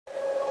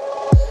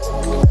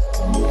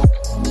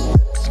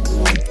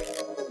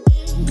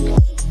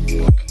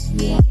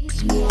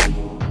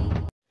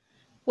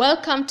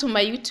Welcome to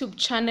my YouTube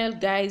channel,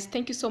 guys.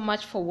 Thank you so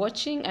much for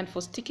watching and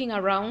for sticking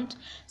around.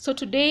 So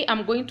today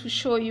I'm going to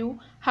show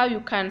you how you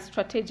can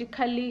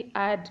strategically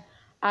add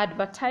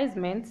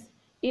advertisements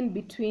in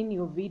between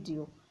your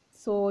video.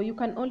 So you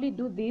can only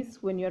do this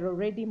when you're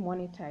already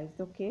monetized,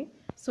 okay?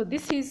 So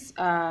this is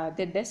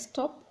the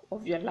desktop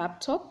of your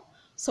laptop.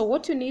 So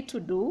what you need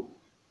to do,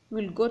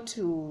 we'll go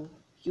to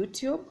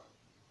YouTube,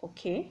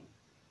 okay?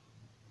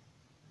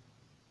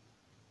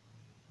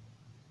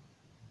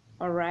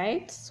 All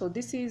right, so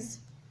this is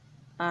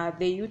the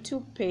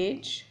YouTube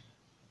page.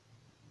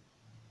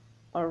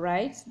 All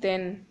right,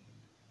 then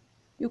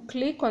you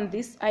click on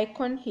this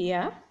icon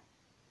here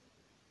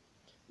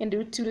and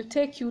it will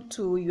take you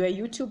to your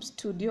YouTube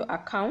Studio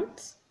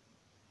account.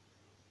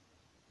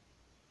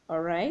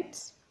 All right,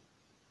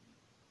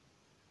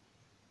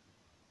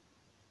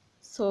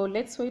 so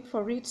let's wait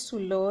for it to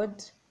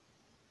load.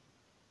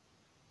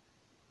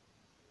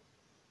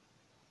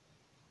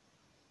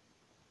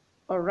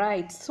 All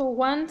right, so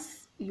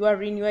once you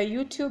are in your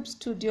YouTube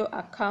Studio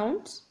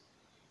account,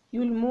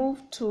 you'll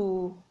move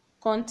to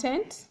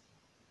content.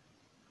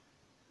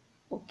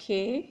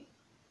 Okay,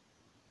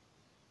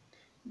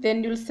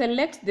 then you'll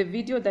select the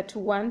video that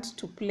you want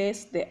to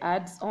place the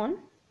ads on.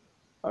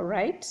 All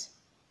right,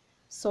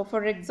 so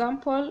for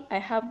example, I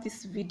have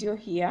this video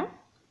here,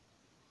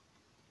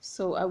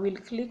 so I will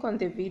click on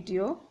the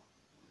video.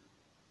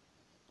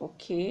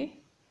 Okay,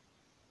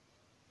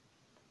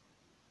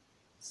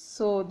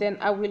 so then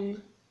I will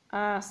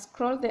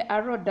scroll the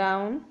arrow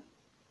down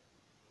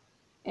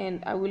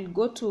and I will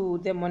go to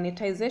the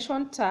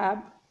monetization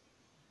tab.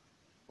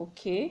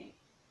 Okay,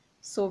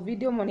 so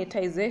video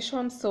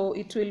monetization, so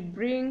it will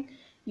bring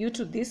you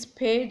to this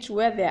page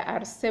where there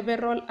are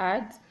several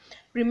ads.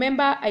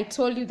 Remember, I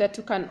told you that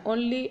you can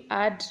only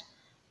add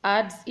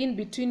ads in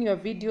between your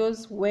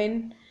videos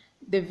when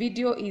the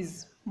video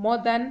is more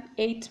than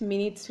 8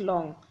 minutes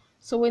long.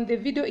 So when the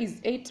video is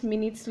 8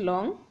 minutes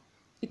long,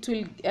 it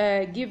will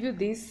give you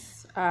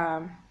this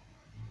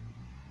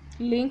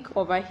link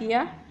over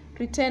here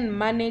written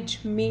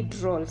manage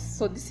mid-rolls.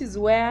 So this is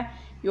where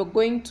you're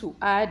going to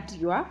add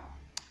your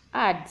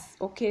ads.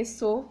 Okay,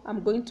 so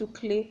I'm going to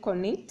click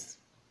on it.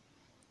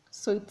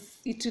 So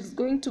it is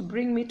going to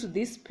bring me to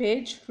this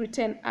page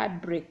written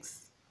ad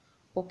breaks.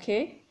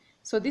 Okay,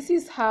 so this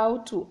is how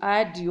to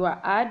add your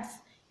ads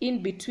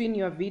in between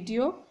your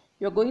video.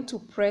 You're going to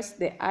press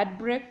the ad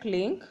break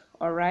link.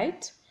 All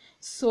right,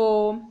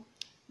 so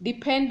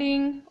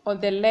depending on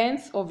the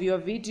length of your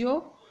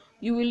video,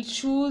 you will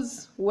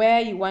choose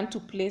where you want to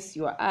place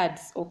your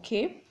ads.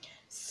 Okay,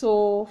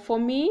 so for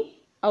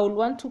me, I will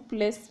want to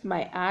place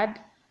my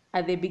ad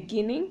at the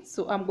beginning,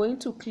 so I'm going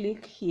to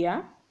click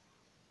here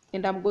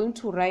and I'm going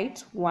to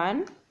write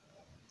 1.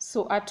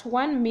 So at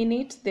 1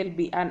 minute there'll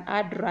be an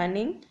ad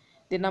running,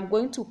 then I'm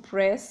going to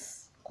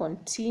press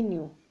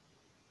continue.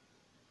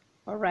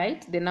 All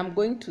right, then I'm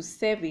going to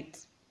save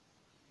it.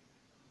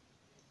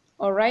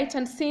 All right,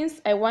 and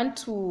since I want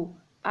to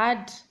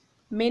add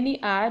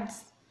many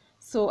ads,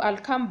 so I'll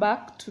come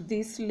back to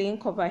this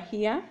link over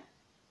here.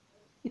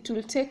 It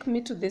will take me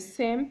to the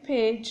same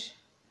page.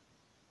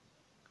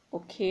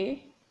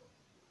 Okay,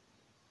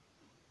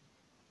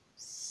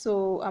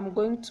 so I'm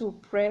going to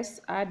press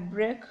ad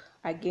break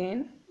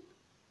again.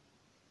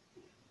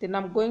 Then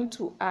I'm going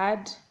to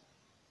add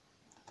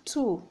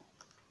 2.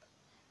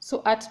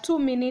 So at 2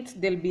 minutes,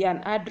 there'll be an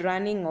ad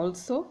running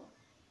also.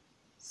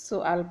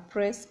 So I'll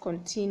press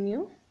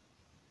continue.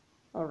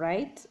 All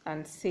right,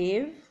 and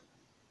save.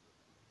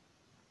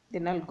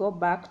 Then I'll go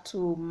back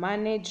to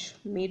manage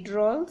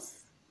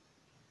mid-rolls,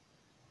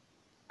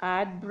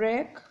 ad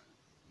break.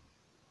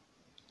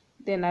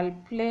 Then I'll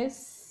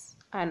place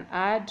an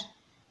ad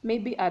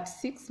maybe at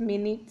 6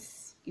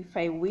 minutes if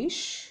I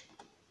wish.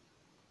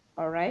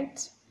 All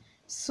right,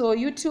 so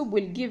YouTube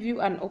will give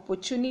you an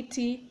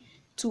opportunity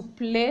to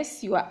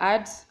place your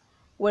ads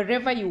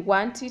wherever you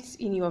want it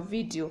in your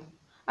video,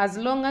 as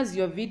long as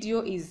your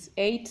video is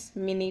 8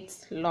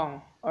 minutes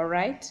long. All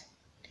right,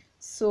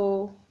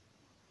 so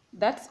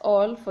that's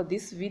all for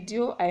this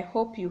video. I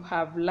hope you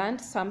have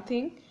learned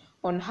something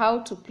on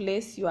how to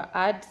place your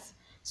ads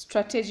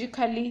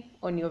strategically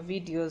on your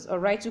videos. All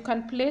right, you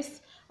can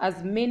place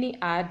as many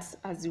ads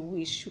as you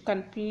wish. You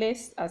can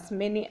place as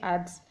many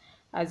ads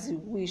as you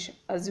wish.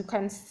 As you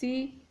can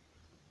see,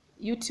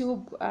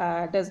 YouTube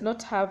does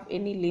not have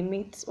any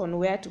limits on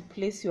where to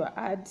place your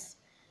ads,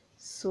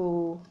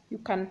 so you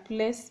can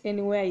place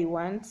anywhere you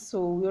want.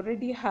 So we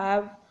already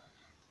have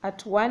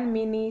at 1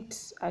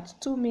 minute, at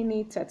 2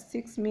 minutes, at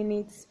 6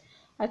 minutes,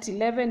 at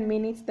 11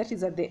 minutes, that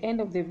is at the end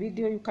of the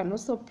video. You can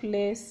also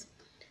place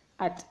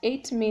at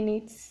 8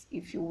 minutes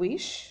if you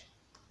wish.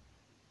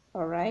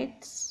 All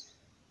right,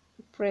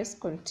 press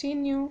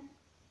continue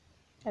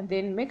and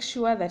then make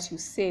sure that you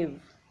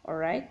save. All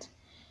right,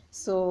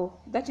 so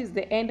that is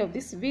the end of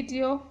this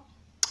video.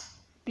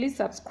 Please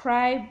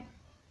subscribe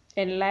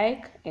and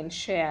like and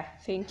share.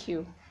 Thank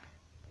you.